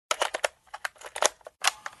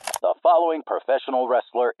following professional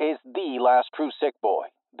wrestler is the last true sick boy,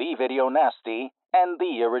 the video nasty, and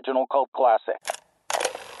the original cult classic.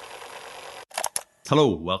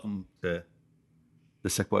 Hello, welcome to the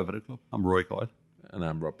Sick Boy Video Club. I'm Roy Coyle. And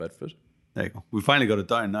I'm Rob Bedford. There you go. We finally got it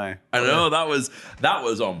down now. I know, that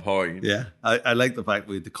was on point. Yeah, I like the fact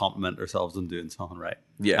we had to compliment ourselves on doing something right.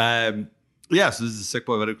 Yeah. So this is the Sick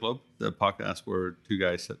Boy Video Club, the podcast where two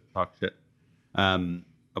guys sit and talk shit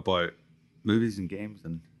about movies and games,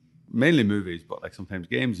 and mainly movies, but like sometimes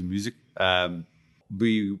games and music.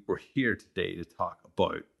 We were here today to talk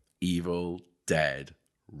about Evil Dead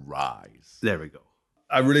Rise. There we go.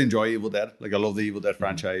 I really enjoy Evil Dead. Like, I love the Evil Dead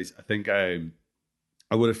franchise. I think I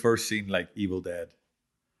would have first seen like Evil Dead.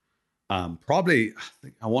 Probably,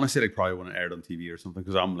 I want to say like probably when it aired on TV or something,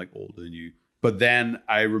 because I'm like older than you. But then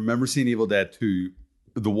I remember seeing Evil Dead 2.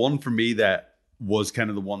 The one for me that was kind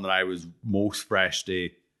of the one that I was most fresh to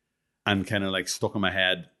and kind of like stuck in my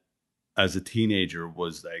head as a teenager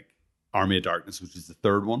was like Army of Darkness, which is the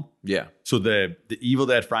third one. Yeah. So the Evil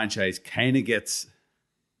Dead franchise kind of gets...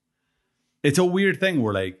 It's a weird thing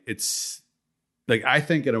where like it's like I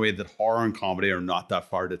think in a way that horror and comedy are not that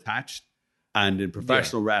far detached, and in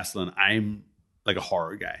professional wrestling I'm like a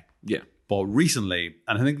horror guy. Yeah. But recently,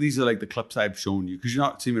 and I think these are like the clips I've shown you because you're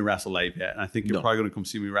not seeing me wrestle live yet, and I think you're probably going to come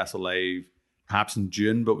see me wrestle live perhaps in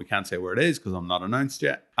June, but we can't say where it is because I'm not announced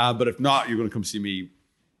yet. But if not, you're going to come see me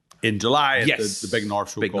in July at the Big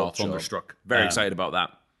North show called Thunderstruck. Very excited about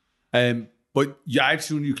that. But yeah, I've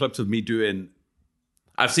shown you clips of me doing.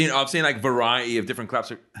 I've seen like variety of different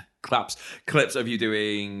clips of you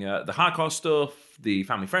doing the hardcore stuff, the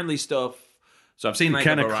family friendly stuff. So I've seen like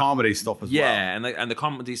kind of comedy stuff as well. Yeah, and the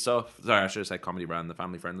comedy stuff. Sorry, I should have said comedy brand, the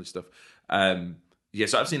family friendly stuff.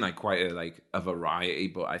 So I've seen like quite a variety,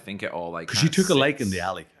 but I think it all like because you took a like in the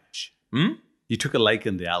alley catch. You took a like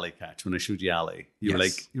in the alley catch when I showed you alley. You were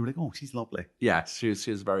like, oh, she's lovely. Yeah, she's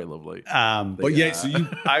very lovely. So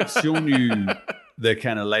I've shown you the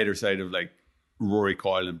kind of lighter side of like Rory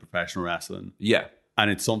Coyle in professional wrestling. Yeah. And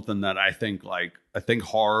it's something that I think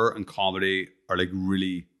horror and comedy are like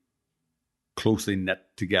really closely knit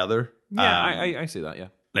together. Yeah, I see that, yeah.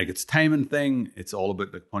 Like it's timing thing, it's all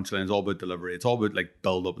about like punchlines, it's all about delivery, it's all about like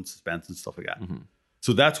build up and suspense and stuff like that. Mm-hmm.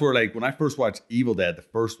 So that's where like when I first watched Evil Dead, the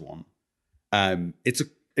first one, it's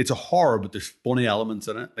a horror, but there's funny elements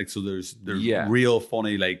in it. Like so there's real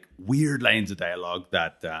funny, like weird lines of dialogue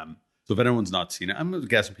that so if anyone's not seen it, I'm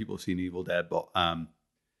guessing people have seen Evil Dead, but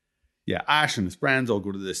Ash and his friends all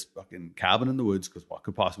go to this fucking cabin in the woods because what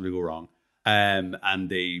could possibly go wrong? And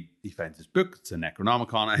he finds his book. It's a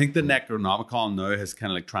Necronomicon. I think the Necronomicon now has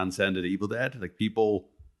kind of like transcended Evil Dead. Like people,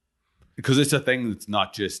 because it's a thing that's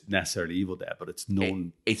not just necessarily Evil Dead, but it's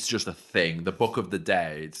known. It's just a thing. The Book of the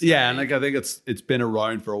Dead. Yeah, and like I think it's been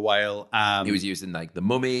around for a while. It was used in like The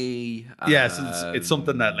Mummy. Yes, it's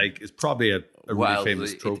something that like is probably a really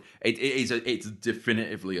famous trope. It's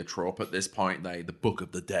definitively a trope at this point. Like the Book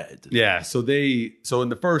of the Dead. Yeah, so in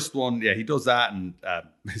the first one, he does that, and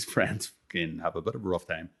his friends fucking have a bit of a rough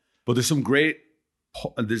time. But there's some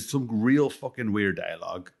real fucking weird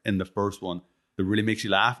dialogue in the first one that really makes you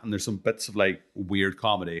laugh, and there's some bits of like weird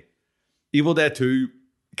comedy. Evil Dead 2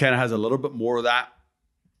 kind of has a little bit more of that.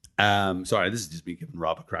 Sorry, this is just me giving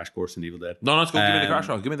Rob a crash course in Evil Dead. No, it's good. Give me the crash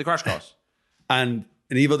course. Give me the crash course. And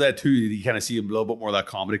in Evil Dead 2, you kind of see a little bit more of that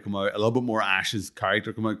comedy come out, a little bit more Ash's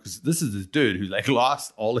character come out, because this is this dude who like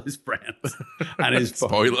lost all his friends and his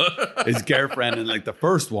spoiler, his girlfriend in like the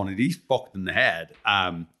first one, and he's fucked in the head.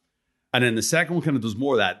 And then the second one kind of does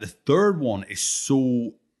more of that. The third one is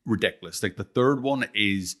so ridiculous. Like the third one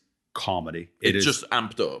is comedy. It's just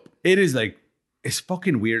amped up. It is like, it's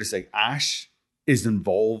fucking weird. It's like Ash is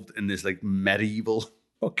involved in this like medieval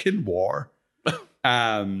fucking war.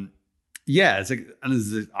 Yeah, it's like, and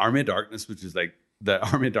there's the Army of Darkness, which is like, the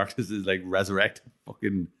Army of Darkness is like resurrected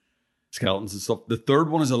fucking skeletons and stuff. The third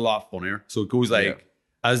one is a lot funnier. So it goes like,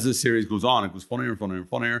 as the series goes on, it goes funnier and funnier and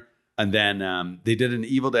funnier. And then they did an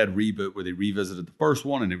Evil Dead reboot where they revisited the first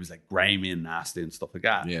one, and it was like grimy and nasty and stuff like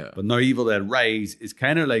that. Yeah. But now Evil Dead Rise is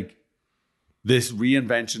kind of like this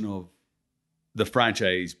reinvention of the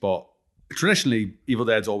franchise, but traditionally, Evil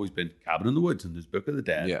Dead's always been cabin in the woods and there's Book of the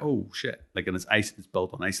Dead. Yeah. Oh shit! Like, and it's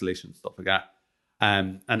built on isolation and stuff like that.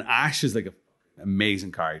 And Ash is like an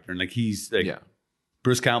amazing character, and like he's like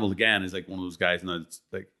Bruce Campbell again is like one of those guys. Now it's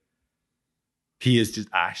like he is just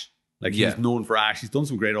Ash. Like he's known for Ash. He's done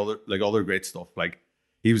some great other great stuff. Like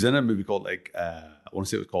he was in a movie called like I want to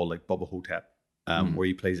say it was called like Bubba Hotep, where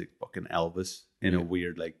he plays like fucking Elvis in a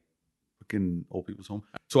weird like fucking old people's home.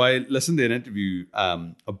 So I listened to an interview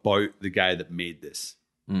about the guy that made this.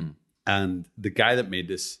 And the guy that made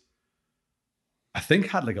this I think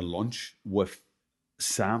had like a lunch with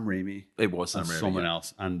Sam Raimi. It was Sam and Raimi, someone yeah.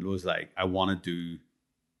 else, and was like, I want to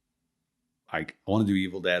do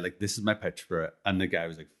Evil Dead. Like, this is my pitch for it. And the guy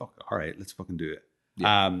was like, fuck, all right, let's fucking do it.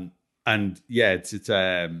 Yeah. And yeah, it's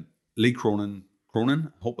Lee Cronin.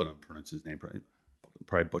 I hope I don't pronounce his name right.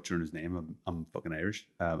 Probably butchering his name. I'm fucking Irish.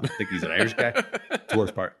 I think he's an Irish guy. It's the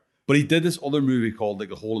worst part. But he did this other movie called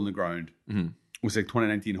like A Hole in the Ground. Mm-hmm. It was like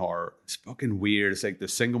 2019 horror. It's fucking weird. It's like the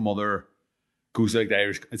single mother goes like the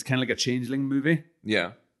Irish. It's kind of like a changeling movie.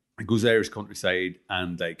 Yeah. It goes to the Irish countryside,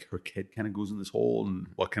 and like her kid kind of goes in this hole, and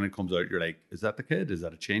what kind of comes out, you're like, is that the kid? Is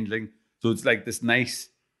that a changeling? So it's like this nice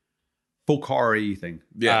folk horror-y thing.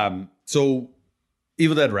 Yeah. So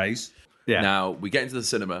Evil Dead Rise. Yeah. Now we get into the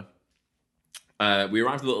cinema. We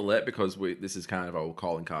arrived a little late because this is kind of our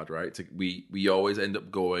calling card, right? We always end up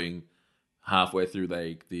going halfway through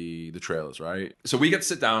like the trailers, right? So we get to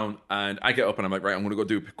sit down, and I get up and I'm like, right, I'm gonna go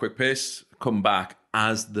do a quick piss, come back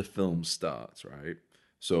as the film starts, right?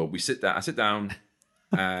 So we sit down. I sit down,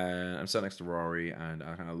 and I'm sat next to Rory, and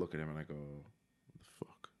I kind of look at him and I go, "What the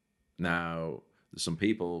fuck?" Now there's some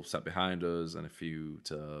people sat behind us and a few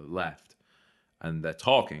to the left, and they're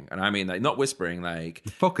talking, and I mean like not whispering, like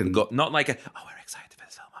Fucking not like we're excited for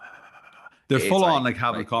this film. They're It's full on like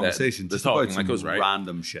having a conversation. They're just about talking like some us, right?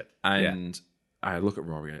 random shit. And I look at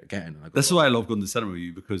Rory again. And I go, This is why I love going to the cinema with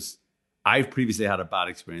you, because I've previously had a bad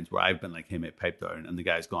experience where I've been like, hey mate, pipe down, and the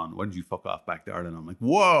guy's gone, why did you fuck off back there? And I'm like,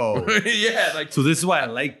 whoa. yeah, like So this is why I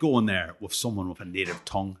like going there with someone with a native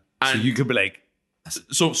tongue. So And- you could be like,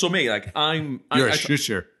 so me, like you're a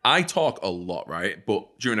shusher. I talk a lot, right?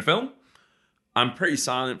 But during a film, I'm pretty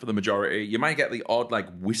silent for the majority. You might get the odd like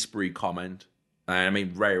whispery comment. I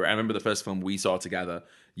mean, rare. I remember the first film we saw together.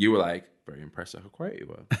 You were like, very impressed at how quiet you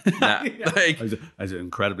were. Nah, like, I was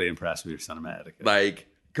incredibly impressed with your cinema etiquette. like,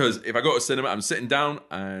 because if I go to cinema, I'm sitting down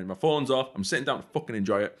and my phone's off. I'm sitting down to fucking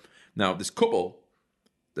enjoy it. Now, this couple,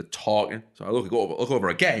 they're talking. So I look over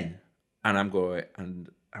again, and I'm going, and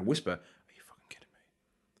I whisper, "Are you fucking kidding me?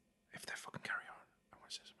 If they fucking carry on, I want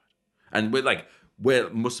to say something." And we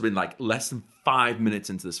must have been like less than 5 minutes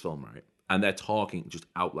into this film, right? And they're talking just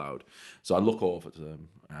out loud. So I look over to them,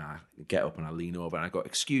 and I get up and I lean over and I go,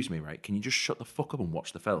 "Excuse me, right? Can you just shut the fuck up and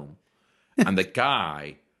watch the film?" And the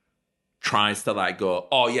guy tries to like go,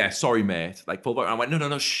 "Oh yeah, sorry, mate." Like full. I went,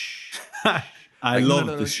 "No, shh." I Like, love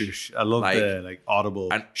no, the shh. shush. I love Like- the like audible.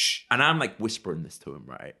 And shh, and I'm like whispering this to him,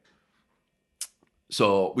 right?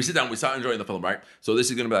 So we sit down, we start enjoying the film, right? So this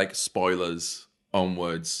is going to be like spoilers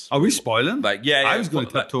onwards. Are we spoiling? Like, yeah, I was going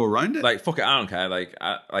to like- tiptoe around it. Like, fuck it, I don't care.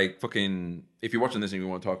 Like fucking, if you're watching this and you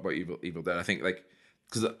want to talk about Evil Dead, I think like,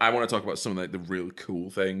 because I want to talk about some of like the real cool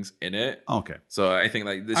things in it. Okay. So I think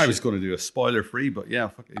like this. I was going to do a spoiler free, but yeah,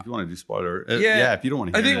 fuck it, if you want to do spoiler, Yeah. yeah. If you don't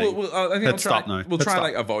want to I hear think anything, I think hit I'll try. stop now. We'll Hit try stop.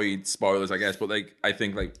 like avoid spoilers, I guess. But like, I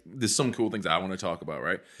think like there's some cool things that I want to talk about,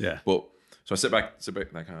 right? Yeah. But so I sit back,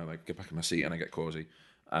 like kind of like get back in my seat and I get cozy,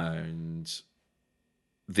 and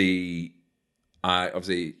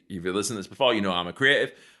obviously if you've listened to this before, you know I'm a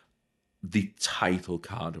creative. The title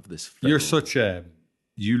card of this film. You're such a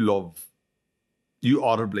you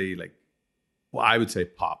audibly like. Well, I would say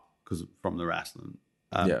pop because from the wrestling.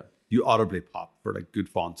 Yeah. You audibly pop for like good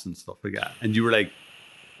fonts and stuff like that, and you were like,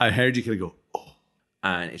 I heard you kind of go, oh.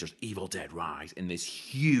 And it's just Evil Dead Rise in this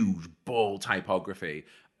huge, bold typography.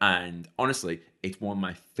 And honestly, it's one of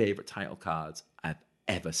my favorite title cards I've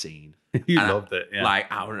ever seen. You And loved it, yeah.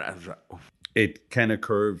 Like, I was like, oh. It kind of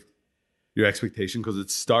curved your expectation because it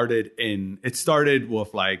started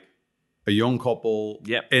with like a young couple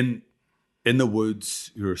Yep. in the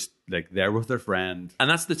woods who are like there with their friend. And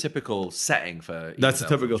that's the typical setting for That's the Evil Dead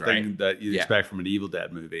typical films, right? thing that you'd Yeah. expect from an Evil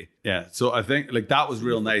Dead movie. Yeah. So I think like that was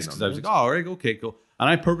real nice because I was numbers. like, oh, all right, okay, cool. And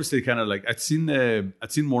I purposely kind of like I'd seen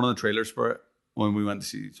one of the trailers for it when we went to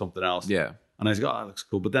see something else. Yeah. And I was like, oh, that looks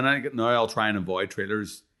cool. But then now I'll try and avoid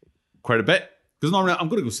trailers quite a bit because normally I'm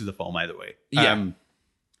going to go see the film either way. Yeah.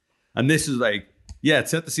 And this is like, yeah, it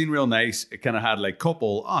set the scene real nice. It kind of had like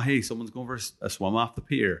couple, oh, hey, someone's going for a swim off the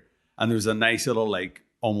pier. And there's a nice little like,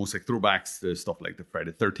 almost like throwbacks to stuff like the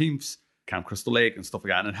Friday the 13th, Camp Crystal Lake and stuff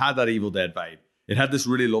like that. And it had that Evil Dead vibe. It had this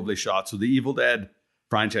really lovely shot. So the Evil Dead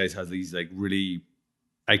franchise has these like really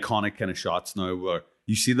iconic kind of shots now where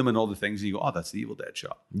you see them in all the things and you go, oh, that's the Evil Dead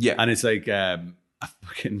shot. Yeah. And it's like a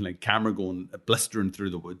fucking like camera going blistering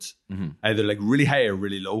through the woods, Mm-hmm. either like really high or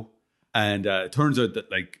really low. And it turns out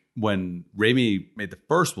that like when Raimi made the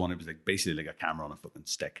first one, it was like basically like a camera on a fucking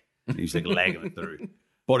stick. And he was like legging it through.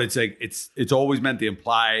 But it's like it's always meant to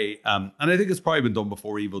imply, and I think it's probably been done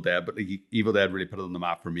before Evil Dead, but like Evil Dead really put it on the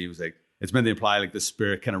map for me. It was like it's meant to imply like the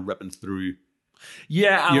spirit kind of ripping through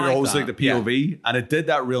Yeah, I You're like always that. like the POV, and it did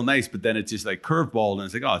that real nice. But then it's just like curveball, and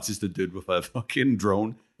it's like, oh, it's just a dude with a fucking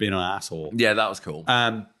drone being an asshole. Yeah, that was cool.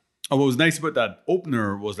 And what was nice about that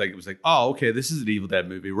opener was like, it was like, oh, okay, this is an Evil Dead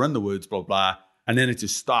movie. We're in the woods, blah blah. And then it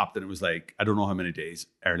just stopped, and it was like, I don't know how many days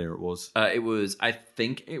earlier it was. I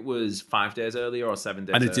think it was 5 days earlier or 7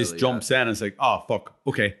 days. And it just jumps in, and it's like, oh fuck,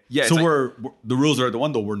 okay. Yeah, so like, we're the rules are out the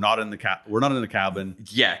window. We're not in the We're not in the cabin.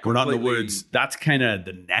 Yeah, we're not in the woods. That's kind of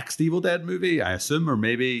the next Evil Dead movie, I assume, or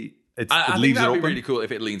maybe it I think leaves it that would open. be really cool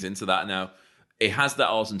if it leans into that. Now, it has that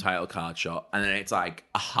awesome title card shot, and then it's like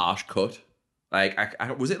a harsh cut. Like,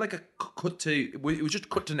 was it like a cut to? It was just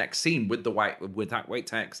cut to next scene with the white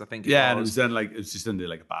text. I think. And it was then like it was just into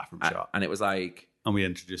like a bathroom shot, and it was like, and we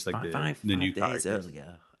introduced like the new days characters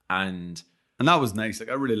earlier, and that was nice. Like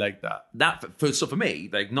I really liked that. So for me,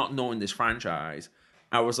 like not knowing this franchise,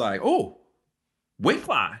 I was like, oh,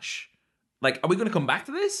 Whiplash. Like, are we going to come back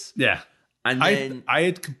to this? Yeah, and then I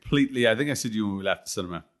had completely. I think I said to you when we left the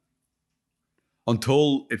cinema,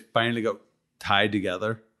 until it finally got tied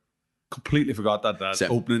together. Completely forgot that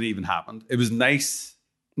opening even happened. It was nice.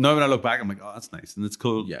 Now when I look back, I'm like, oh, that's nice. And it's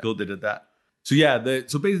cool. Yeah. Cool they did that. So yeah,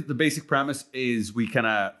 the basic premise is we kind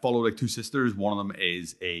of follow like two sisters. One of them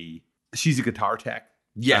is she's a guitar tech.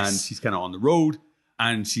 Yes. And she's kind of on the road.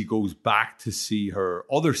 And she goes back to see her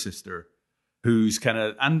other sister who's kind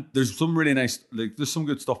of, and there's some really nice, like there's some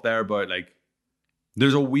good stuff there about like,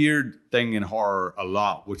 there's a weird thing in horror a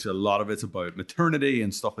lot, which a lot of it's about maternity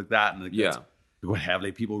and stuff like that. And like, quite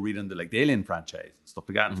heavily people read into like the Alien franchise and stuff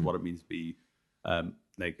like that, and what it means to be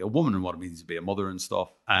like a woman and what it means to be a mother and stuff.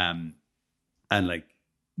 And like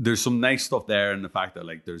there's some nice stuff there in the fact that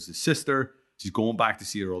like there's a sister, she's going back to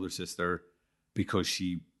see her other sister because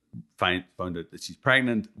she found out that she's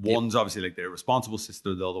pregnant. One's obviously like the irresponsible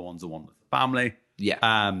sister, the other one's the one with the family. Yeah.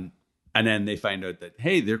 And then they find out that,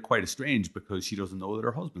 hey, they're quite estranged because she doesn't know that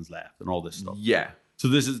her husband's left and all this stuff. Yeah. So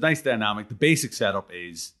there's this nice dynamic. The basic setup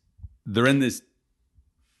is they're in this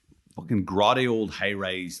fucking grotty old high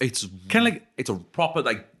rise. It's kind of like it's a proper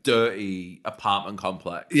like dirty apartment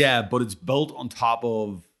complex. Yeah, but it's built on top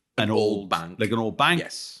of an old bank, like an old bank.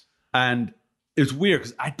 Yes, and it's weird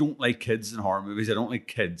because I don't like kids in horror movies. I don't like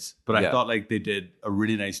kids, but I thought like they did a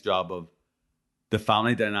really nice job of the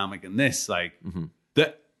family dynamic in this. Like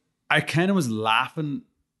that, I kind of was laughing.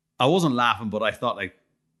 I wasn't laughing, but I thought like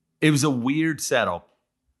it was a weird setup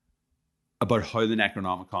about how the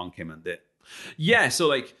Necronomicon came in. Yeah, so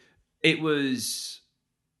like. It was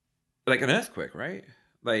like an earthquake, right?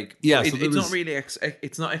 Like, yeah, so it's not really,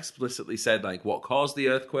 it's not explicitly said like what caused the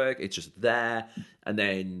earthquake. It's just there, and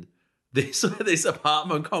then this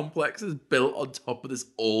apartment complex is built on top of this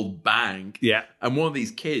old bank. Yeah, and one of these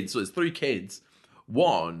kids, so there's 3 kids.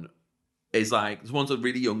 One is like one's a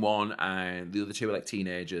really young one, and the other 2 are like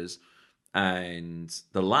teenagers. And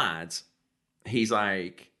the lad, he's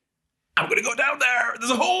like, I'm gonna go down there. There's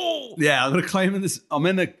a hole. Yeah, I'm gonna climb in this. I'm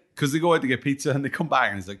in a. Because they go out to get pizza and they come back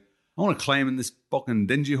and he's like, I want to climb in this fucking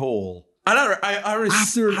dingy hole. And I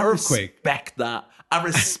after an earthquake. Respect that. I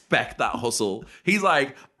respect that hustle. He's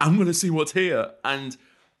like, I'm going to see what's here. And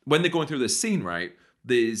when they're going through this scene, right,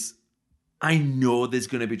 I know there's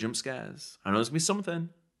going to be jump scares. I know there's going to be something.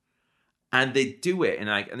 And they do it.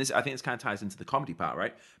 And this, I think this kind of ties into the comedy part,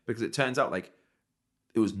 right? Because it turns out like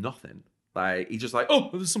it was nothing. Like, he's just like, oh,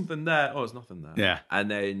 there's something there. Oh, there's nothing there. Yeah.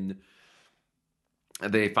 And then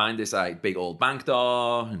they find this like big old bank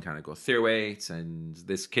door and kind of go through it, and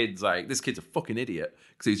this kid's a fucking idiot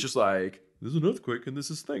because he's just like, there's an earthquake and there's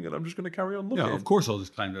this thing and I'm just going to carry on looking. Yeah, of course I'll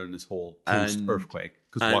just climb down this hole post earthquake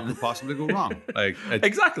because what could possibly go wrong? Like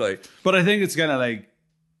exactly. But I think it's kind of like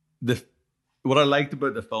what I liked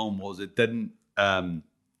about the film was it didn't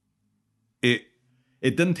it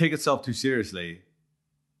didn't take itself too seriously.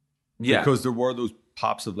 Yeah, because there were those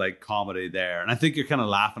pops of like comedy there, and I think you're kind of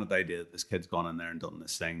laughing at the idea that this kid's gone in there and done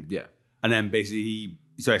this thing. Yeah, and then basically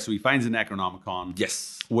so he finds an Necronomicon,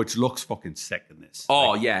 yes, which looks fucking sick in this.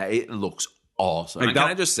 Oh like, yeah, it looks awesome. Like and can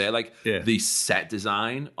I just say, like the set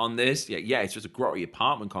design on this? Yeah, it's just a grotty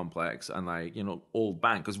apartment complex and like old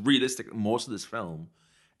bank. Because realistically, most of this film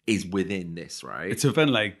is within this, right? It's within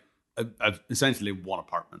like essentially one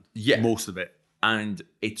apartment. Yeah, most of it. And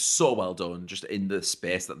it's so well done, just in the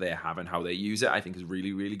space that they have and how they use it. I think is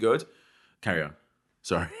really, really good. Carry on.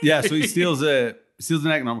 Sorry. Yeah, so he steals the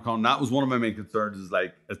Necronomicon. That was one of my main concerns. Is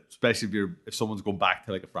like, especially if someone's going back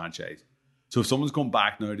to like a franchise. So if someone's going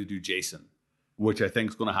back now to do Jason, which I think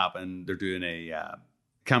is going to happen, they're doing a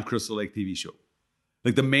Camp Crystal Lake TV show.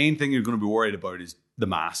 Like the main thing you're going to be worried about is the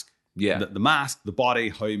mask. Yeah, the mask, the body,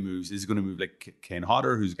 how he moves. Is he going to move like Kane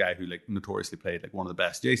Hodder, who's a guy who like notoriously played like one of the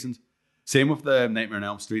best Jasons? Is Same with the Nightmare on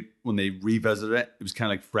Elm Street. When they revisited it, it was kind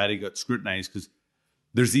of like Freddy got scrutinized because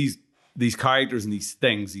there's these characters and these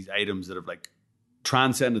things, these items that have like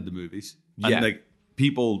transcended the movies. Yeah. And like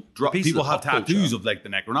people have tattoos of like the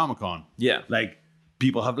Necronomicon. Yeah. Like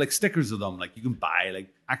people have like stickers of them. Like you can buy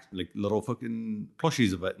like little fucking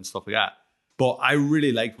plushies of it and stuff like that. But I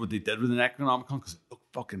really liked what they did with the Necronomicon because it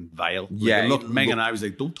looked fucking vile. Yeah. Meg and I was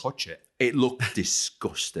like, don't touch it. It looked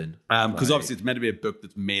disgusting. Because obviously it's meant to be a book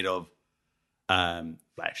that's made of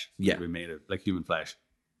flesh. Yeah. We made it like human flesh.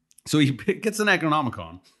 So he gets an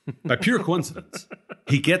Necronomicon by pure coincidence.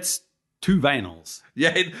 He gets 2 vinyls.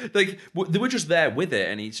 Yeah, like they were just there with it,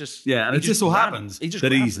 and he's just and it just so happens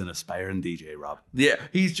that he's an an aspiring DJ, Rob. Yeah,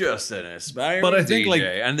 he's just an aspiring But I think, DJ, like,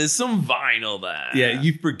 and there's some vinyl there. Yeah,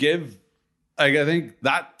 you forgive. Like I think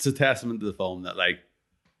that's a testament to the film that like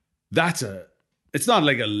it's not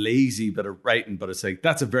like a lazy bit of writing, but it's like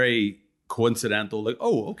that's a very coincidental. Like,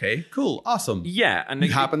 oh, okay, cool, awesome. Yeah, and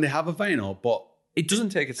you happen to have a vinyl, but it doesn't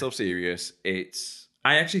take itself serious.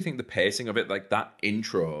 I actually think the pacing of it, like that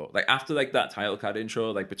intro, like after like that title card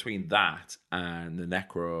intro, like between that and the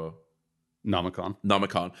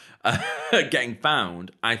Nomicon getting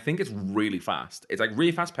found, I think it's really fast. It's like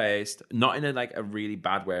really fast paced, not in a really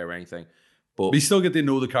bad way or anything. But you still get to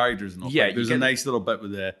know the characters enough. Yeah, like, there's a nice little bit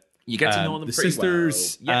with you get to know them the pretty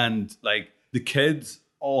sisters well. Yeah. and like the kids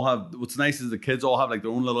all have. What's nice is the kids all have like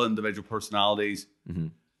their own little individual personalities. Mm-hmm.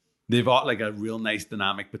 They've got like a real nice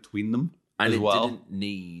dynamic between them. And as well. Didn't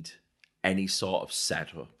need any sort of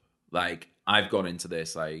setup. Like, I've gone into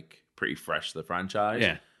this, like, pretty fresh to the franchise.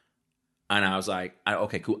 Yeah. And I was like,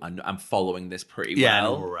 okay, cool. I'm following this pretty well. Yeah, I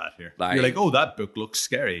know where we're at here. Like, you're like, oh, that book looks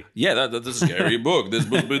scary. Yeah, that's a scary book. This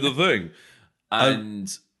must be the thing. And,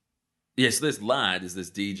 so this lad is this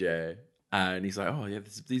DJ. And he's like, oh, yeah,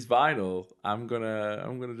 these vinyl. I'm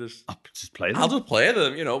gonna just play them. I'll just play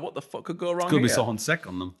them. You know, what the fuck could go wrong? Could be something sick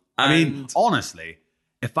on them. I mean, honestly,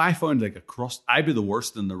 if I found like a crust, I'd be the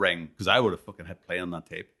worst in the ring because I would have fucking hit play on that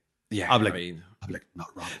tape. Yeah, I'd be like,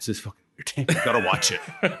 not Rob, it's this fucking weird tape. You gotta watch it,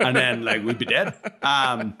 and then like we'd be dead.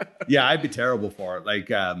 Yeah, I'd be terrible for it. Like,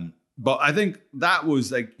 but I think that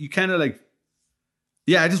was like you kind of like,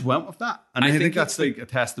 yeah, I just went with that, and I think that's like a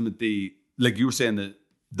testament. Like you were saying that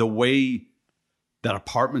the way that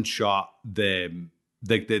apartment shot the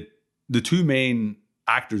 2 main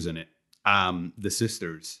actors in it, the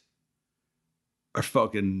sisters, are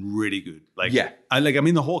fucking really good. Like, yeah, I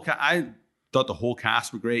thought the whole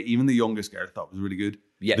cast were great. Even the youngest girl I thought was really good.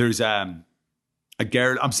 Yeah, there's a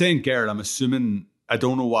girl. I'm saying girl. I'm assuming I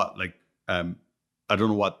don't know what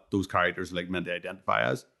those characters are like meant to identify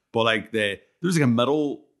as. But like there's like a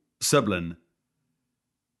middle sibling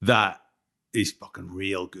that is fucking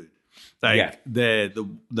real good. Like the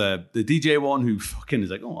DJ one who fucking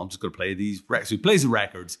is like, oh, I'm just gonna play these records. So he plays the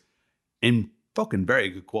records in fucking very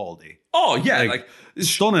good quality. Oh yeah, like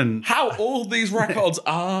stunning. How old these records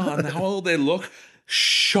are and how old they look.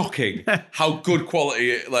 Shocking how good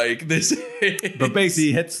quality like this is. But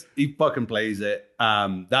basically he fucking plays it.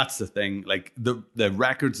 That's the thing. Like the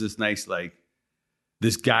records is nice, like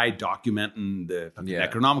this guy documenting the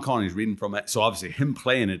Necronomicon, he's reading from it. So obviously him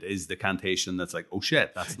playing it is the cantation that's like, oh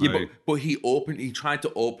shit, that's but he tried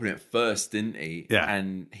to open it first, didn't he? Yeah.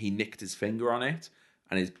 And he nicked his finger on it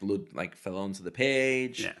and his blood like fell onto the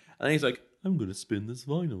page. Yeah. And then he's like, I'm gonna spin this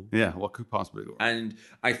vinyl. Yeah, what could possibly go wrong? And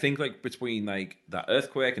I think like between like that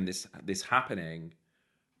earthquake and this happening,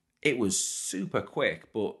 it was super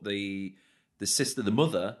quick. But the sister, the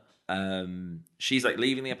mother, she's like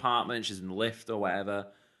leaving the apartment, she's in the lift or whatever,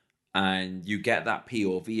 and you get that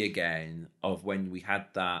POV again of when we had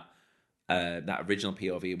that original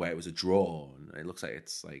POV where it was a drone. It looks like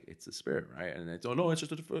it's a spirit, right? And it's it's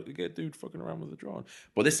just a dude fucking around with a drone.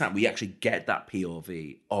 But this time we actually get that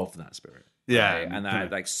POV of that spirit. Yeah, right? And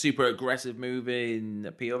that like super aggressive moving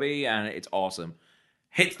POV, and it's awesome.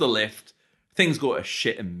 Hits the lift, things go to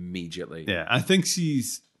shit immediately. Yeah, I think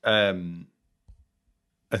she's. I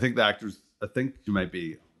think the actress. I think she might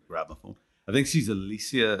be. Grab my phone. I think she's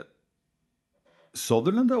Alicia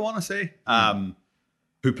Sutherland. I want to say.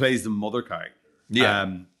 Who plays the mother character? Yeah,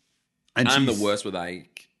 and I'm the worst with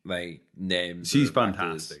like names. She's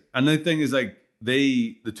fantastic, actors. And the thing is, like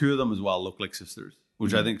the 2 of them as well look like sisters,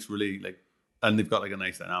 which I think is really like, and they've got like a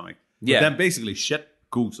nice dynamic. Yeah. But then basically shit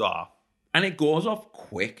goes off, and it goes off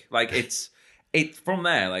quick. Like it's from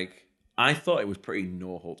there. Like I thought it was pretty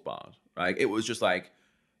no holds barred. Like it was just like,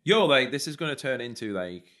 yo, like this is going to turn into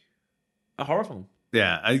like a horror film.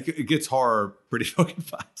 Yeah, it gets horror pretty fucking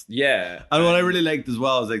fast. Yeah, and what I really liked as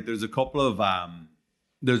well is like there's a couple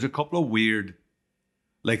of weird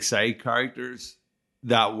like side characters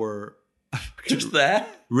that were Just there.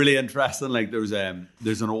 Really interesting. Like there's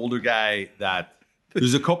an older guy that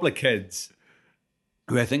there's a couple of kids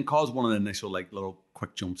who I think caused one of the initial like little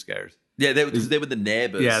quick jump scares. Yeah, they were the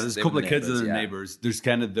neighbors. Yeah, there's a couple of kids that are yeah. neighbors. There's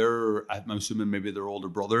kind of I'm assuming maybe their older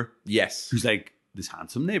brother. Yes. Who's like this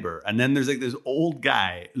handsome neighbor. And then there's like this old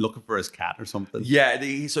guy looking for his cat or something. Yeah,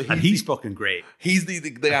 he's fucking greght. He's the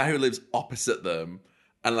guy who lives opposite them.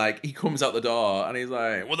 And like he comes out the door and he's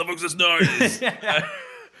like, "What the fuck's this noise?"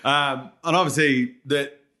 And obviously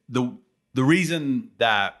the reason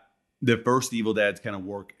that the first Evil Dead's kind of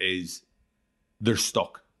work is they're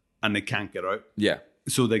stuck and they can't get out. Yeah.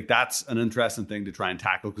 So like that's an interesting thing to try and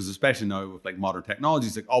tackle, because especially now with like modern technology,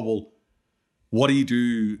 it's like, oh well, what do you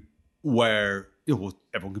do where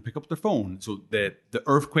everyone can pick up their phone? So the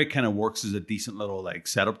earthquake kind of works as a decent little like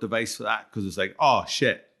setup device for that, because it's like, oh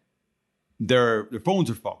shit, their phones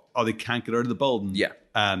are fucked. Oh, they can't get out of the building. Yeah.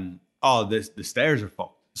 The stairs are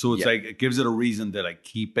fucked. So it's Yeah. like it gives it a reason to like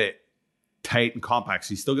keep it tight and compact.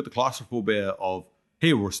 So you still get the claustrophobia of,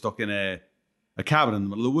 hey, we're stuck in a cabin in the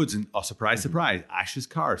middle of the woods, and surprise, Ash's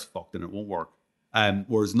car is fucked and it won't work.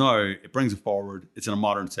 Whereas now it brings it forward. It's in a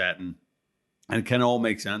modern setting, and it kind of all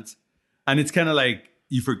makes sense. And it's kind of like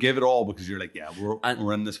you forgive it all because you're like, yeah,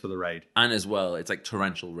 we're in this for the ride. And as well, it's like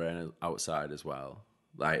torrential rain outside as well.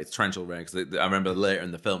 Like it's torrential rain because I remember later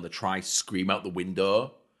in the film they try scream out the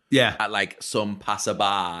window. Yeah, At like some passerby,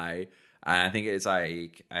 and I think it's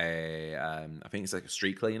like I think it's like a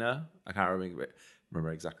street cleaner. I can't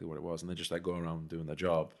remember exactly what it was, and they just like go around doing their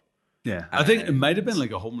job. Yeah, I think it might have been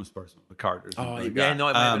like a homeless person with a cart or something. Oh, like yeah, that. no,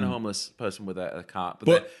 it might have been a homeless person with a cart.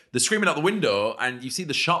 But they're screaming out the window, and you see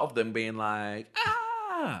the shot of them being like,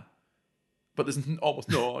 ah! But there's almost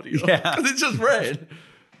no audio. Yeah. Because it's just rain.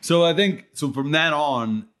 So I think, from then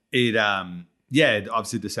on, it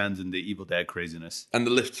obviously descends into Evil Dead craziness. And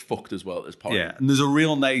the lift's fucked as well at this point. Yeah, and there's a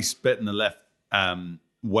real nice bit in the lift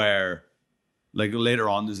where, like later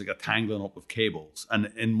on, there's like a tangling up of cables.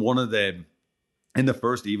 And in the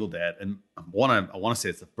first Evil Dead, and I want to say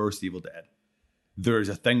it's the first Evil Dead, there's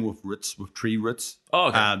a thing with tree roots. Oh,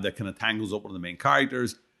 okay. That kind of tangles up one of the main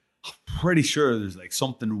characters. I'm pretty sure there's like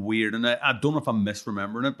something weird in it. I don't know if I'm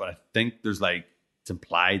misremembering it, but I think there's like, it's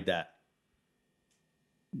implied that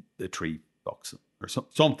the tree fucks or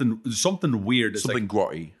something weird. Something like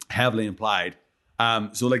grotty. Heavily implied.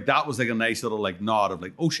 So like that was like a nice little like nod of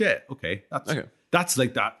like, oh shit, okay. That's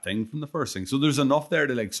like that thing from the first thing. So there's enough there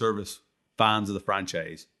to like service fans of the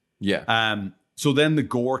franchise. Yeah. So then the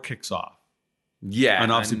gore kicks off. Yeah.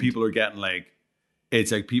 And obviously people are getting like,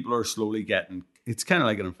 it's like people are slowly getting, it's kind of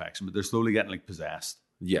like an infection, but they're slowly getting like possessed.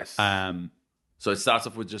 Yes. So it starts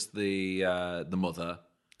off with just the mother.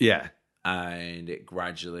 Yeah. And it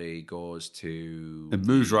gradually goes to... It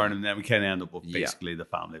moves around, and then we kind of end up with basically the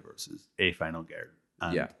family versus a final girl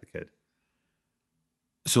and the kid.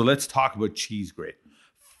 So let's talk about cheese grating.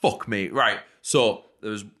 Fuck me. Right. So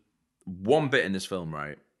there's one bit in this film,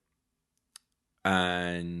 right?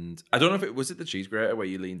 And I don't know if it was the cheese grater where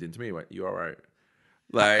you leaned into me. You all right?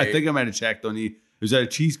 Like, I think I might have checked on you. Was that a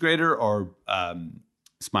cheese grater or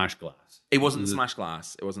smashed glass? It wasn't the smashed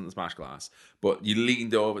glass. It wasn't the smashed glass. But you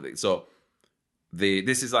leaned over. So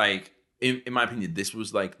this is like, in my opinion, this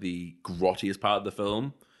was like the grottiest part of the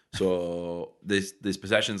film. So this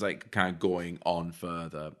possession's like kind of going on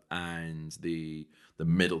further, and the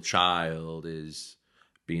middle child is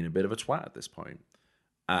being a bit of a twat at this point,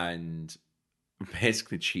 and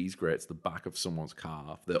basically cheese grates the back of someone's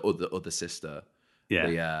car. The other sister,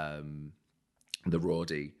 the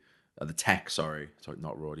roadie, the tech. Sorry,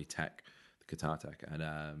 not roadie, tech, the guitar tech,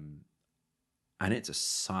 and it's a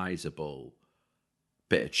sizable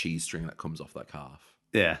bit of cheese string that comes off that calf.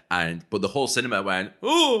 Yeah. But the whole cinema went,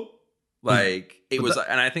 oh, like it was,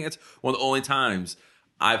 and I think it's one of the only times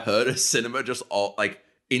I've heard a cinema just all like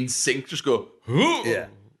in sync, just go, oh. Yeah.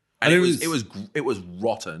 And it was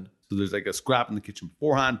rotten. So there's like a scrap in the kitchen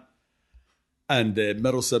beforehand, and the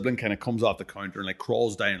middle sibling kind of comes off the counter and like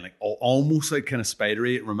crawls down, like almost like kind of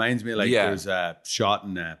spidery. It reminds me of like there's a shot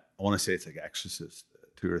in I want to say it's like Exorcist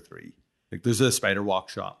 2 or 3. Like there's a spider walk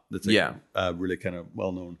shot that's like, really kind of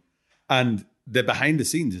well known, and the behind the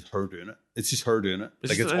scenes is her doing it. It's just her doing it.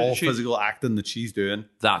 Like it's all physical acting that she's doing.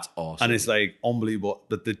 That's awesome. And it's like unbelievable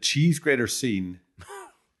that the cheese grater scene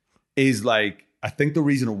is like, I think the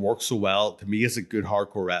reason it works so well to me is like good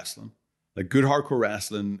hardcore wrestling. Like good hardcore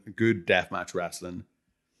wrestling, good deathmatch wrestling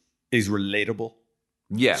is relatable.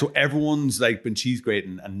 Yeah. So everyone's like been cheese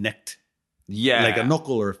grating and nicked. Yeah. Like a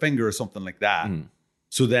knuckle or a finger or something like that. Mm.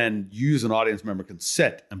 So then you as an audience member can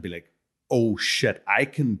sit and be like, oh shit, I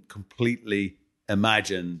can completely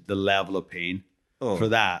imagine the level of pain. for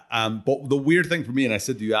that. But the weird thing for me, and I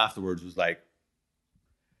said to you afterwards, was like,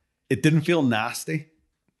 it didn't feel nasty.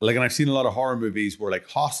 Like, and I've seen a lot of horror movies where like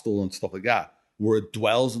Hostel and stuff like that, where it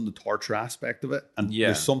dwells on the torture aspect of it. And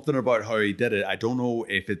there's something about how he did it. I don't know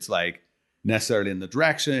if it's like necessarily in the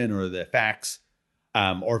direction or the effects,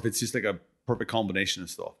 or if it's just like a perfect combination of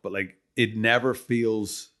stuff. But like, it never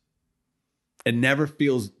feels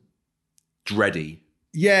dready.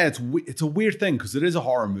 Yeah, it's a weird thing because it is a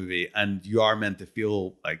horror movie and you are meant to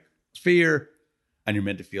feel like fear and you're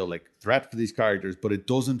meant to feel like threat for these characters, but it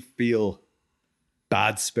doesn't feel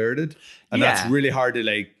bad spirited. And that's really hard to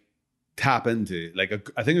like tap into.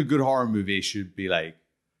 Like, I think a good horror movie should be like,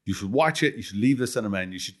 you should watch it, you should leave the cinema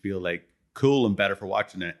and you should feel like cool and better for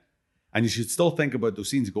watching it. And you should still think about those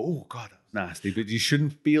scenes and go, oh God, that was nasty. But you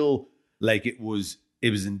shouldn't feel like it was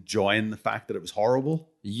enjoying the fact that it was horrible.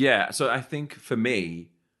 Yeah. So I think for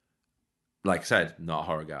me, like I said, not a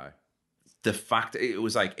horror guy. The fact it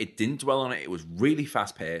was like, it didn't dwell on it. It was really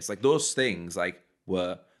fast paced. Like those things like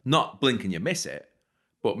were not blink and you miss it,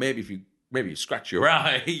 but maybe if you scratch your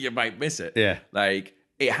eye, you might miss it. Yeah. Like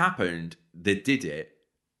it happened. They did it.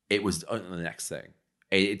 It was on the next thing.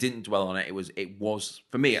 It didn't dwell on it. It was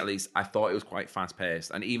for me at least. I thought it was quite fast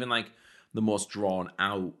paced, and even like the most drawn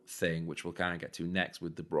out thing, which we'll kind of get to next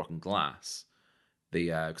with the broken glass.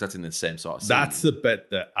 Because that's in the same sort of scene. That's the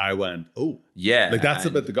bit that I went, oh. Yeah. Like that's the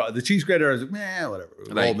bit that got the cheese grater. I was like, meh, whatever.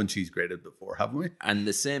 We've all been cheese grated before, haven't we? And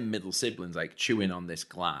the same middle siblings like chewing on this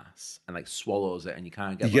glass and like swallows it and you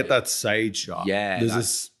can't get You get that side shot. Yeah. There's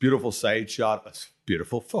this beautiful side shot. It's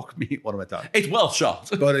beautiful. Fuck me. What am I talking? It's well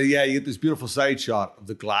shot. But yeah, you get this beautiful side shot of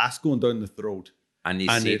the glass going down the throat. And you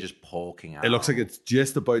see it just poking out. It looks like it's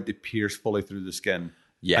just about to pierce fully through the skin.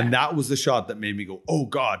 Yeah. And that was the shot that made me go, oh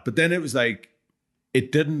God. But then it was like,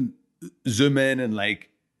 it didn't zoom in and like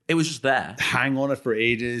it was just there, hang on it for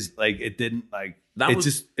ages. Like it didn't like that.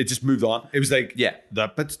 It just moved on. It was like, yeah,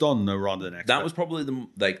 that bit's done. Now we're on to the next. That bit. was probably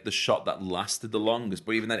the shot that lasted the longest.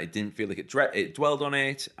 But even then, it didn't feel like it dwelled on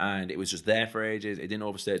it, and it was just there for ages. It didn't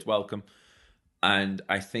overstay its welcome. And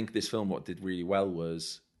I think this film, what did really well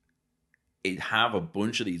was it have a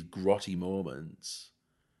bunch of these grotty moments,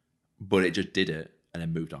 but it just did it and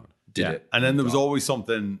then moved on. And then there was always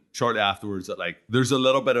something shortly afterwards that like there's a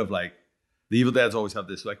little bit of like the Evil Deads always have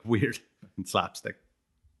this like weird slapstick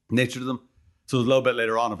nature to them. So there's a little bit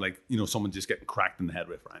later on of like, you know, someone just getting cracked in the head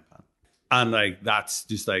with a frying pan. And like that's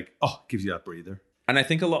just like, oh, gives you that breather. And I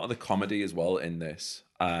think a lot of the comedy as well in this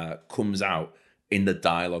comes out in the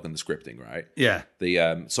dialogue and the scripting, right? Yeah.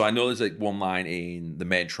 So I know there's like one line in the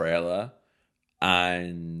main trailer,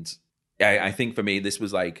 and I think for me this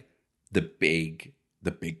was like the big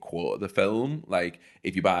quote of the film. Like,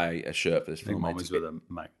 if you buy a shirt for this film, Mommy's with the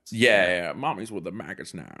maggots. Yeah, Mommy's with the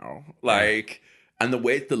maggots now. Like, and the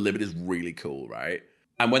way it's delivered is really cool, right?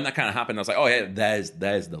 And when that kind of happened, I was like, oh yeah, there's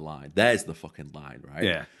the line. There's the fucking line, right?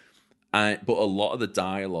 Yeah. But a lot of the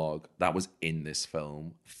dialogue that was in this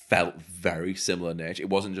film felt very similar in nature. It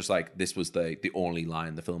wasn't just like this was the only line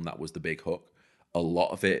in the film that was the big hook. A lot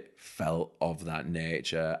of it felt of that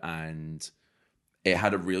nature, and it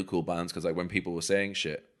had a real cool balance because like when people were saying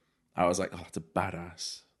shit, I was like, oh, that's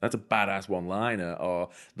a badass one-liner, or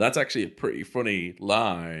that's actually a pretty funny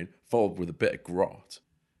line followed with a bit of grot.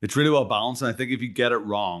 It's really well balanced, and I think if you get it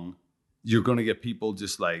wrong, you're going to get people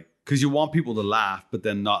just like, because you want people to laugh, but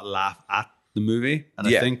then not laugh at the movie. And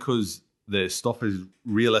I think because the stuff is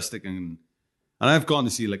realistic, and I've gone to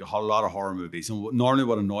see like a lot of horror movies, and normally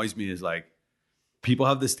what annoys me is like people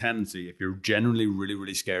have this tendency, if you're genuinely really,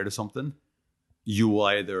 really scared of something, you will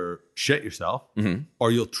either shit yourself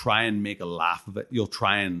or you'll try and make a laugh of it. You'll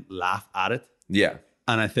try and laugh at it. Yeah.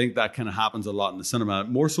 And I think that kind of happens a lot in the cinema,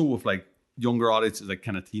 more so with like younger audiences, like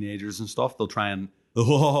kind of teenagers and stuff. They'll try and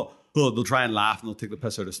they'll try and laugh and they'll take the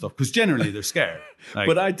piss out of stuff because generally they're scared. Like,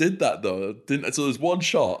 but I did that though, didn't I? So there's one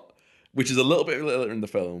shot which is a little bit later in the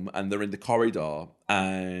film, and they're in the corridor,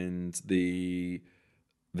 and the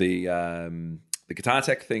guitar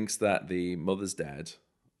tech thinks that the mother's dead.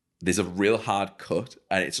 There's a real hard cut,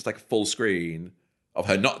 and it's just like a full screen of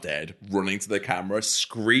her not dead, running to the camera,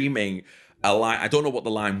 screaming a line. I don't know what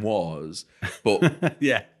the line was, but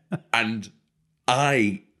yeah. And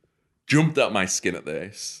I jumped out my skin at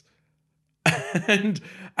this, and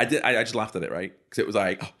I just laughed at it, right? Because it was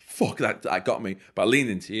like, oh, fuck, that got me. But I leaned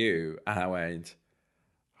into you, and I went,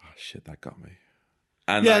 oh shit, that got me.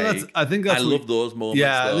 And yeah, like, I think that's I love those moments.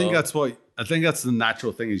 Yeah, though. I think that's the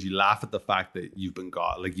natural thing is you laugh at the fact that you've been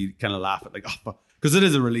got. Like you kind of laugh at like, oh, because it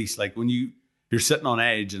is a release. Like when you're sitting on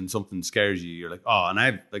edge and something scares you, you're like, oh, and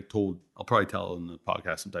I've like I'll probably tell in the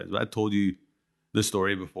podcast sometimes, but I told you the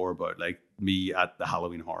story before about like me at the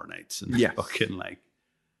Halloween Horror Nights and Yeah. fucking like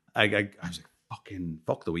I was like fucking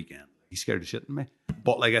fuck the weekend. He scared the shit in me.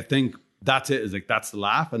 But like I think that's it. Is like that's the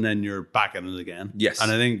laugh, and then you're back in it again. Yes.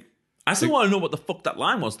 And I think I still want to know what the fuck that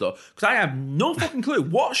line was, though, because I have no fucking clue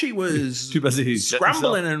what she was Too busy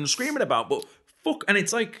scrambling and screaming about. But fuck, and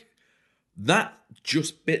it's like that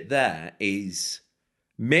just bit there is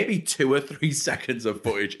maybe 2 or 3 seconds of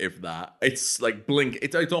footage, if that. It's like blink.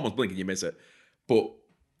 It's almost blink and you miss it. But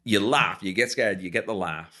you laugh, you get scared, you get the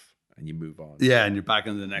laugh, and you move on. yeah, and you're back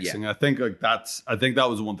into the next thing. I think that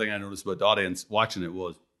was the one thing I noticed about the audience watching it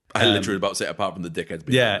was I literally about to say, apart from the dickheads.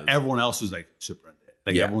 Yeah, everyone else was like super into it.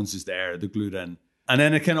 Like everyone's just there, they're glued in. And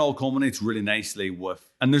then it kind of all culminates really nicely with,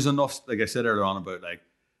 and there's enough, like I said earlier on about like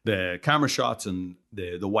the camera shots and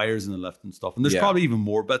the wires in the lift and stuff. And there's probably even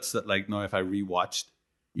more bits that like now if I rewatched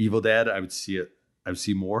Evil Dead, I would see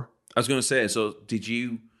more. I was going to say, so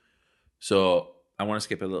I want to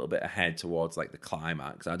skip a little bit ahead towards like the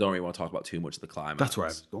climax. I don't really want to talk about too much of the climax. That's where I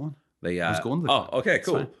was going. I was going to the climax. Okay,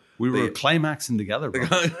 cool. We were climaxing together, bro.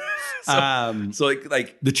 so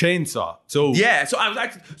like the chainsaw. So yeah, so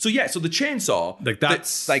the chainsaw. Like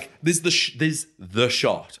that's there's the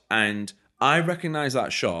shot, and I recognize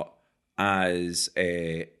that shot as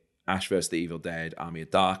a Ash vs. the Evil Dead: Army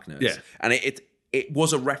of Darkness. Yeah, and it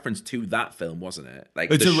was a reference to that film, wasn't it?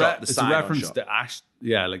 Like it's it's a reference to Ash.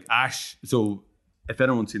 Yeah, like Ash. So if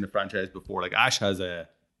anyone's seen the franchise before, like Ash has a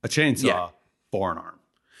chainsaw for an arm.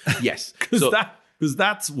 Yes, because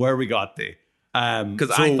that's where we got the.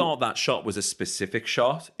 Because I thought that shot was a specific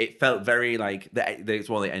shot. It felt very like it's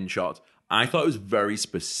one of the end shots. I thought it was very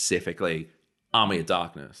specifically Army of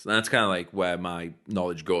Darkness. And that's kind of like where my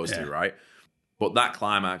knowledge goes to, right? But that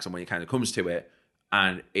climax and when it kind of comes to it,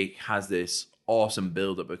 and it has this awesome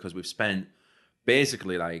build-up because we've spent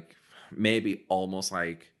basically like maybe almost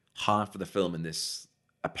like half of the film in this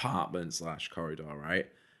apartment / corridor, right?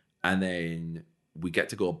 And then we get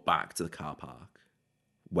to go back to the car park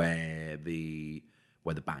where the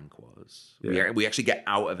bank was. Yeah. We actually get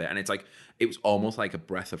out of it, and it's like it was almost like a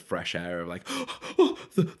breath of fresh air of like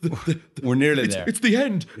we're nearly there. It's the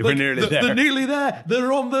end. We're nearly there. They're nearly there.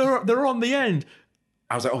 They're on the end.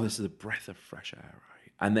 I was like, oh, this is a breath of fresh air,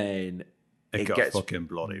 right? And then it gets fucking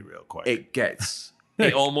bloody real quick.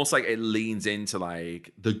 It almost like it leans into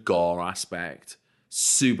like the gore aspect.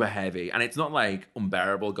 Super heavy, and it's not like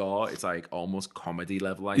unbearable gore. It's like almost comedy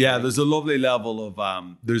level. I think. There's a lovely level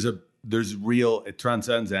of there's real. It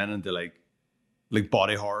transcends into like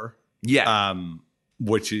body horror. Yeah,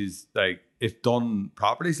 which is like if done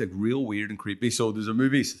properly, it's like real weird and creepy. So there's a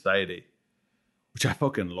movie Society, which I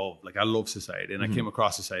fucking love. Like I love Society, and I came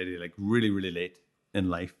across Society like really really late in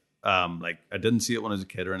life. Like I didn't see it when I was a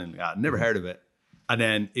kid or anything like that. I'd never heard of it, and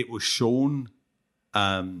then it was shown.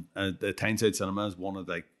 The Tyneside Cinema is one of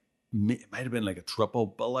like it might have been like a triple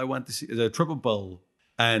bill I went to see. It's a triple bill,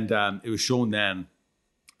 and it was shown then,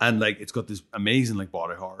 and like it's got this amazing like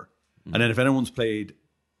body horror. And then if anyone's played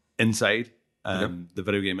Inside, the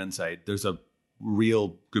video game Inside, there's a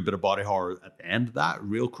real good bit of body horror at the end of that,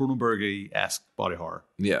 real Cronenberg-esque body horror.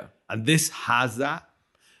 Yeah, and this has that,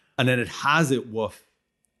 and then it has it, but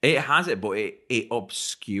it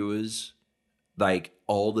obscures like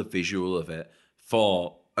all the visual of it.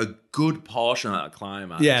 For a good portion of that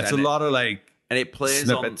climax. Yeah, it's a lot of like and it plays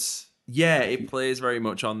snippets. It plays very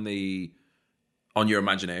much on your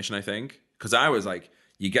imagination, I think. Because I was like,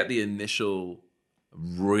 you get the initial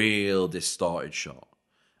real distorted shot,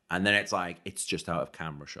 and then it's like it's just out of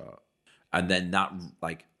camera shot. And then that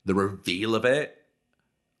like the reveal of it,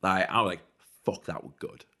 like I was like, fuck, that was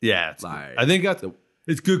good. Yeah, like, I think that's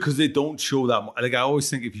it's good because they don't show that much. Like I always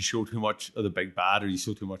think if you show too much of the big bad or you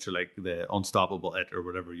show too much of like the unstoppable it or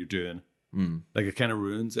whatever you're doing, like it kind of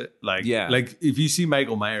ruins it. Like like if you see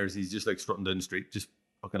Michael Myers, he's just like strutting down the street, just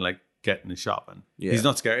fucking like getting his shopping. Yeah. He's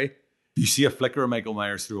not scary. If you see a flicker of Michael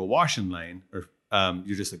Myers through a washing line, or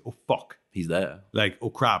you're just like, oh fuck, he's there. Like oh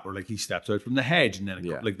crap, or like he steps out from the hedge and then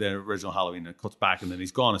like the original Halloween, it cuts back and then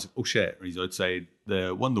he's gone. It's like oh shit, or he's outside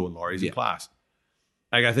the window in Laurie's in class.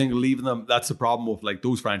 Like I think leaving them, that's the problem with like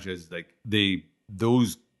those franchises. Like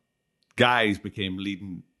those guys became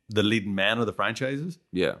the leading men of the franchises.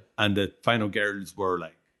 Yeah. And the final girls were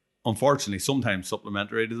like, unfortunately, sometimes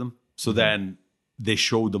supplementary to them. So then they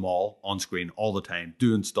showed them all on screen all the time,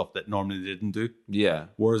 doing stuff that normally they didn't do. Yeah.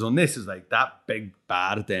 Whereas on this is like that big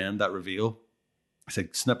bad at the end, that reveal. It's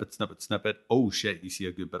like snippet, snippet, snippet. Oh shit, you see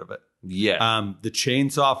a good bit of it. Yeah. The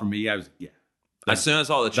chainsaw for me, I was as soon as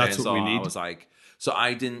I saw the chainsaw, I was like, so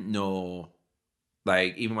I didn't know,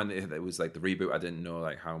 like, even when it was like the reboot, I didn't know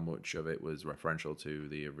like how much of it was referential to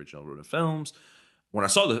the original run of films. when I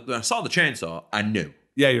saw the chainsaw, I knew.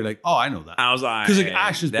 Yeah, you're like, oh, I know that. I was like, because like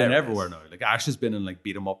Ash has been there it everywhere is. now. Like Ash has been in like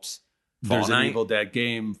beat 'em ups. There's an Fortnite. Evil Dead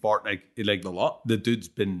game. Fortnite, like A lot. The dude's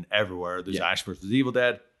been everywhere. There's Yeah. Ash versus Evil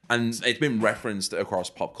Dead. And it's been referenced across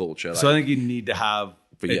pop culture. So I think you need to have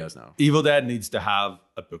for years now. Evil Dead needs to have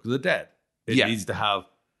a Book of the Dead. It Yeah. needs to have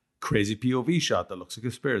crazy POV shot that looks like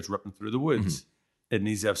a spirit's ripping through the woods. It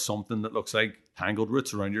needs to have something that looks like tangled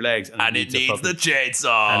roots around your legs, And it needs the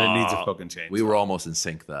chainsaw. and it needs a fucking chainsaw. We were almost in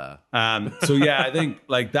sync there. So yeah, I think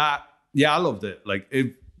like that. Yeah, I loved it. Like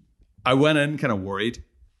I went in kind of worried.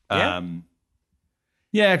 Yeah,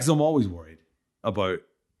 because I'm always worried about.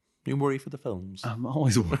 You worry for the films. I'm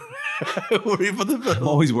always worried. Worry for the films. I'm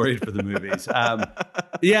always worried for the movies.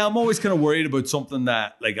 Yeah, I'm always kind of worried about something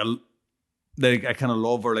that like I kind of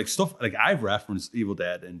love, or like stuff like I've referenced Evil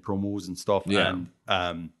Dead in promos and stuff. Yeah.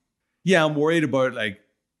 And yeah, I'm worried about like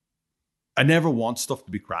I never want stuff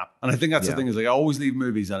to be crap, and I think that's the thing is like I always leave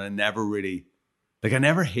movies and I never really like I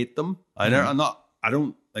never hate them. I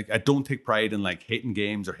don't take pride in like hating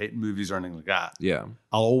games or hating movies or anything like that. Yeah.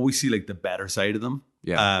 I'll always see like the better side of them.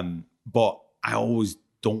 Yeah. But I always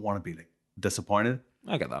don't want to be like disappointed.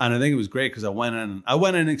 I get that. And I think it was great because I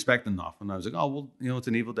went in expecting nothing. I was like, oh well, you know, it's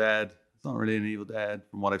an Evil Dead. It's not really an Evil Dead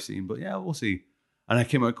from what I've seen, but yeah, we'll see. And I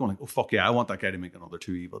came out going like, oh fuck yeah, I want that guy to make another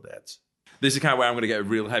 2 Evil Deads. This is kind of where I'm going to get a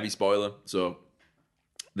real heavy spoiler. So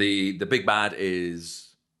the big bad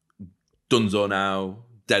is Dunzo now,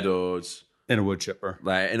 Deados. In a wood chipper.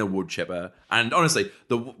 Like in a wood chipper. And honestly,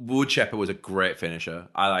 the wood chipper was a great finisher.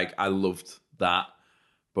 I loved that.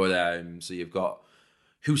 But so you've got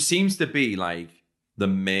who seems to be like the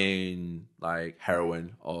main like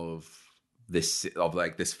heroine of this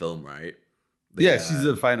film, right? Yeah, she's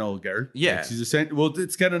the final girl. Yeah. Like, she's well,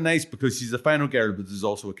 it's kind of nice because she's the final girl, but there's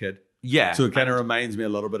also a kid. Yeah. So it kind of reminds me a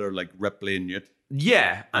little bit of like Ripley and Newt.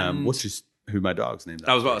 Yeah. Which is who my dog's named.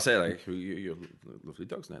 I was about to say like who your lovely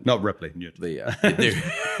dog's name. Not Ripley, Newt.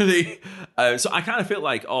 So I kind of feel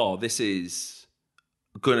like, oh, this is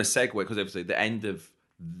going to segue because obviously the end of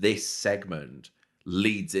this segment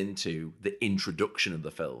leads into the introduction of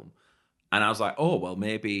the film. And I was like, oh, well,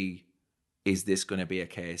 maybe is this going to be a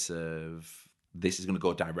case of this is going to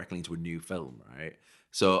go directly into a new film, right?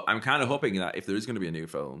 So I'm kind of hoping that if there is going to be a new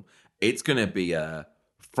film, it's going to be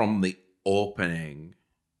from the opening,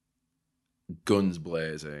 guns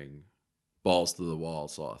blazing, balls to the wall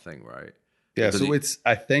sort of thing, right? Yeah, so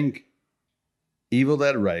I think Evil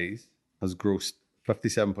Dead Rise has grossed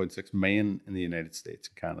 57.6 million in the United States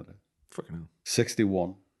and Canada. Fucking hell.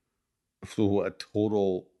 61. So a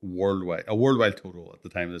worldwide total at the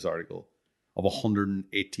time of this article of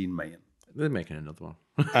 118 million. They're making another one.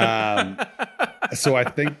 So I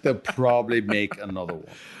think they'll probably make another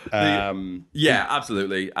one. Yeah,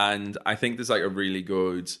 absolutely. And I think there's like a really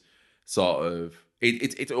good sort of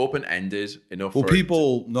it's open ended enough. Well, for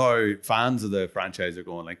people now, fans of the franchise, are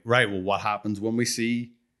going like, right, well, what happens when we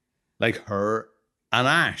see like her and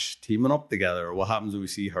Ash teaming up together? Or what happens when we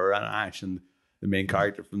see her and Ash and the main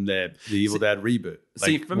character from the Evil Dead reboot?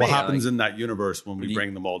 Like, for me, what happens in that universe when we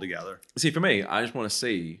bring them all together? See, for me, I just want to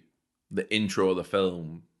see the intro of the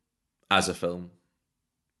film as a film.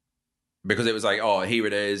 Because it was like, oh, here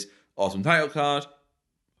it is, awesome title card,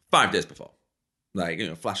 5 days before. Like, you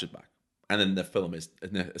know, flashes back. And then the film is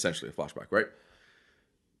essentially a flashback, right?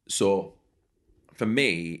 So, for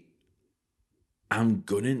me, I'm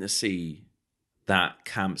gunning to see that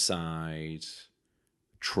campsite,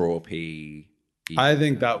 tropey. I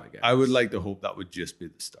think that I would like to hope that would just be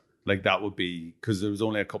the start. Like that would be because there was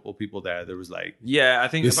only a couple of people there. There was like I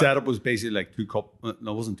think the setup was basically like two couples.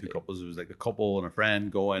 No, it wasn't two couples. It was like a couple and a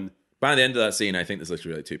friend going. By the end of that scene, I think there's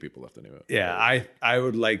literally like 2 people left anyway. Yeah, I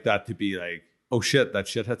would like that to be like, oh shit, that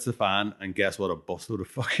shit hits the fan, and guess what? A busload of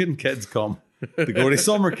fucking kids come to go to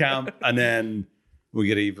summer camp, and then we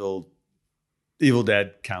get Evil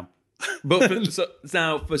Dead camp. But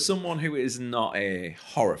now, for someone who is not a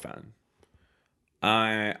horror fan,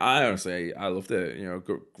 I honestly I loved it. You know,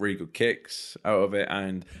 got really good kicks out of it,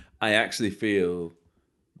 and I actually feel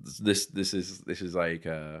this is like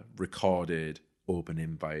a recorded open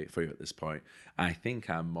invite for you at this point. I think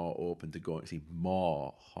I'm more open to going to see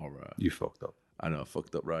more horror. You fucked up. I know, I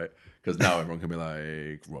fucked up, right? Because now everyone can be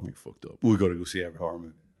like, Robbie fucked up. We've got to go see every horror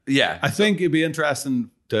movie. Yeah. I think it'd be interesting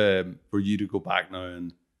for you to go back now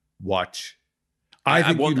and watch.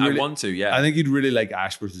 I want to, yeah. I think you'd really like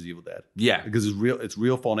Ash versus Evil Dead. Yeah. Because it's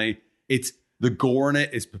real funny. It's the gore in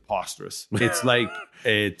it is preposterous. It's like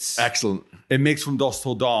it's excellent. It makes From Dusk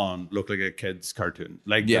Till Dawn look like a kid's cartoon.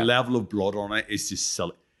 Like the level of blood on it is just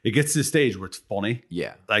silly. It gets to the stage where it's funny.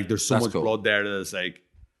 Yeah. Like there's so That's much cool. blood there that it's like,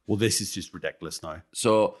 well, this is just ridiculous now.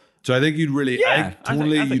 So So I think you'd really, Yeah, I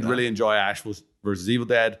think you'd that. really enjoy Ash versus Evil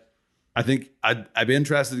Dead. I think I'd be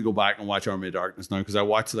interested to go back and watch Army of Darkness now because I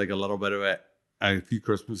watched like a little bit of it a few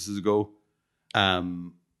Christmases ago,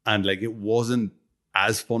 and like it wasn't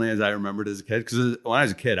as funny as I remembered as a kid. Because when I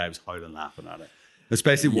was a kid, I was howling laughing at it,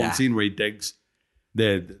 especially one scene where he digs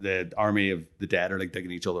the army of the dead are like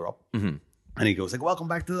digging each other up, and he goes like, "Welcome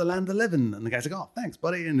back to the land of living," and the guy's like, "Oh, thanks,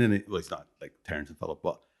 buddy," and then he's not like Terrence and Phillip,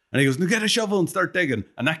 but. And he goes, "No, get a shovel and start digging."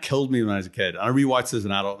 And that killed me when I was a kid. And I rewatched this as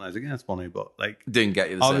an adult and I was like, yeah, it's funny. But like, Didn't get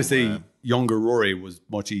you the obviously, same way. younger Rory was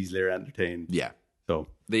much easier entertained. Yeah. So,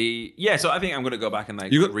 So I think I'm going to go back and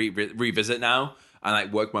like revisit now and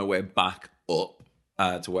like work my way back up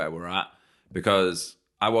to where we're at. Because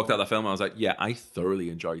I walked out of the film and I was like, yeah, I thoroughly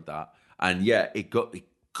enjoyed that. And yeah, it got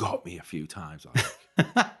me a few times.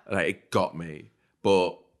 Like, it got me.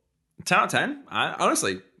 But 10 out of 10,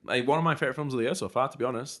 honestly, like one of my favorite films of the year so far, to be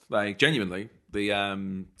honest. Like genuinely, the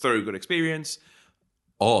thorough good experience,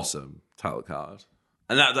 awesome title card,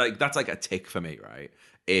 and that's like a tick for me, right?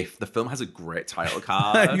 If the film has a great title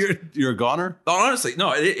card, you're a goner. Oh, honestly,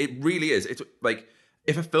 no, it really is. It's like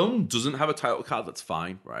if a film doesn't have a title card, that's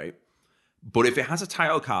fine, right? But if it has a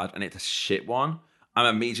title card and it's a shit one, I'm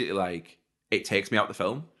immediately like, it takes me out the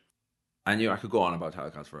film. And I could go on about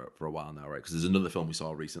title cards for a while now, right? Because there's another film we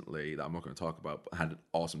saw recently that I'm not going to talk about, but had an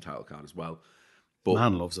awesome title card as well. But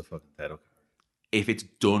Man loves a fucking title card. If it's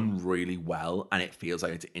done really well and it feels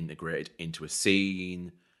like it's integrated into a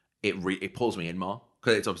scene, it pulls me in more.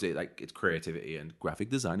 Because it's obviously like it's creativity and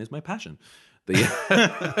graphic design is my passion.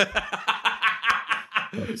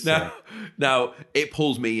 Now it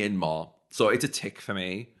pulls me in more. So it's a tick for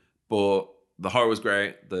me. But the horror was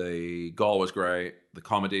great. The gore was great. The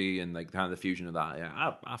comedy and like kind of the fusion of that.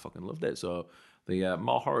 Yeah, I fucking loved it. So the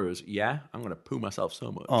more horrors, yeah, I'm going to poo myself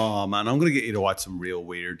so much. Oh man, I'm going to get you to watch some real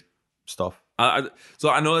weird stuff. So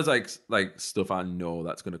I know there's like stuff I know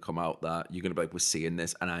that's going to come out that you're going to be like, we're seeing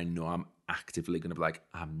this. And I know I'm actively going to be like,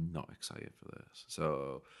 I'm not excited for this.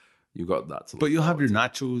 So you got that to look But you'll have your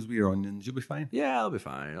forward nachos with your onions. You'll be fine. Yeah, I'll be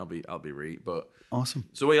fine. I'll be right. But awesome.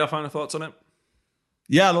 So what are your final thoughts on it?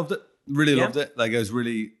 Yeah, I loved it. Really loved it. Like I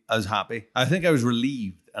was happy. I think I was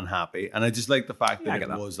relieved and happy. And I just like the fact that it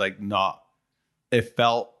was like not, it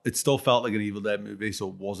still felt like an Evil Dead movie. So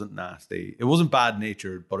it wasn't nasty. It wasn't bad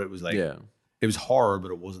natured, but it was like, it was horror, but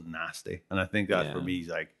it wasn't nasty. And I think that for me is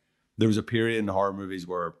like, there was a period in horror movies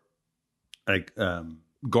where like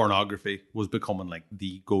pornography was becoming like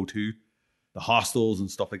the go-to, the hostels and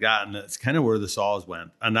stuff like that. And it's kind of where the Saws went.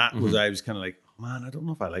 And that was, I was kind of like, oh, man, I don't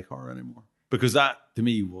know if I like horror anymore. Because that, to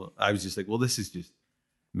me, I was just like, well, this is just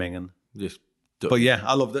minging. But yeah,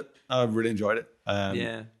 I loved it. I really enjoyed it.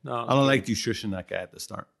 I don't like you shushing that guy at the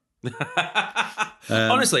start.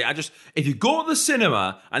 Honestly, if you go to the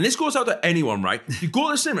cinema, and this goes out to anyone, right? If you go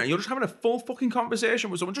to the cinema and you're just having a full fucking conversation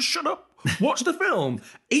with someone, just shut up, watch the film,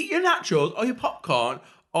 eat your nachos or your popcorn,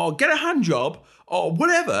 or get a hand job, or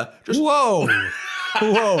whatever. Just whoa.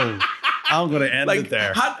 I'm going to end it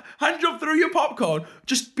there. Hand job through your popcorn.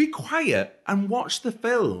 Just be quiet and watch the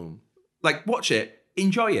film. Like, watch it,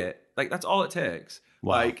 enjoy it. Like, that's all it takes.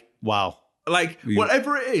 Wow. Like,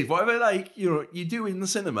 whatever it is, whatever, like, you do in the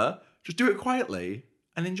cinema, just do it quietly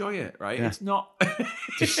and enjoy it, right? Yeah. It's not...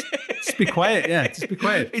 just be quiet, yeah. Just be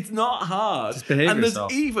quiet. It's not hard. Just behave yourself.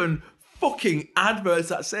 There's even fucking adverts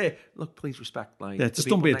that say, look, please respect, like... Yeah, just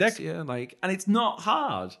don't be a dick. Like, and it's not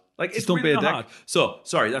hard. Like, just it's don't really be a not hard. So,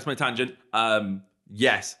 sorry, that's my tangent.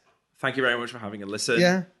 Yes. Thank you very much for having a listen.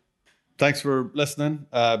 Yeah. Thanks for listening.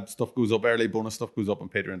 Stuff goes up early. Bonus stuff goes up on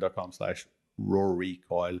patreon.com/Rory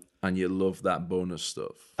Coyle. And you love that bonus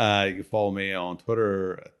stuff. You can follow me on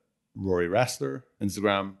Twitter, Rory Wrestler.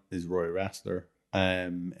 Instagram is Rory Wrestler.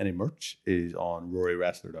 Any merch is on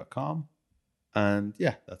RoryWrestler.com. And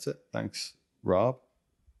yeah, that's it. Thanks, Rob.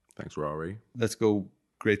 Thanks, Rory. Let's go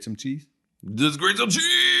grate some cheese. Let's grate some cheese!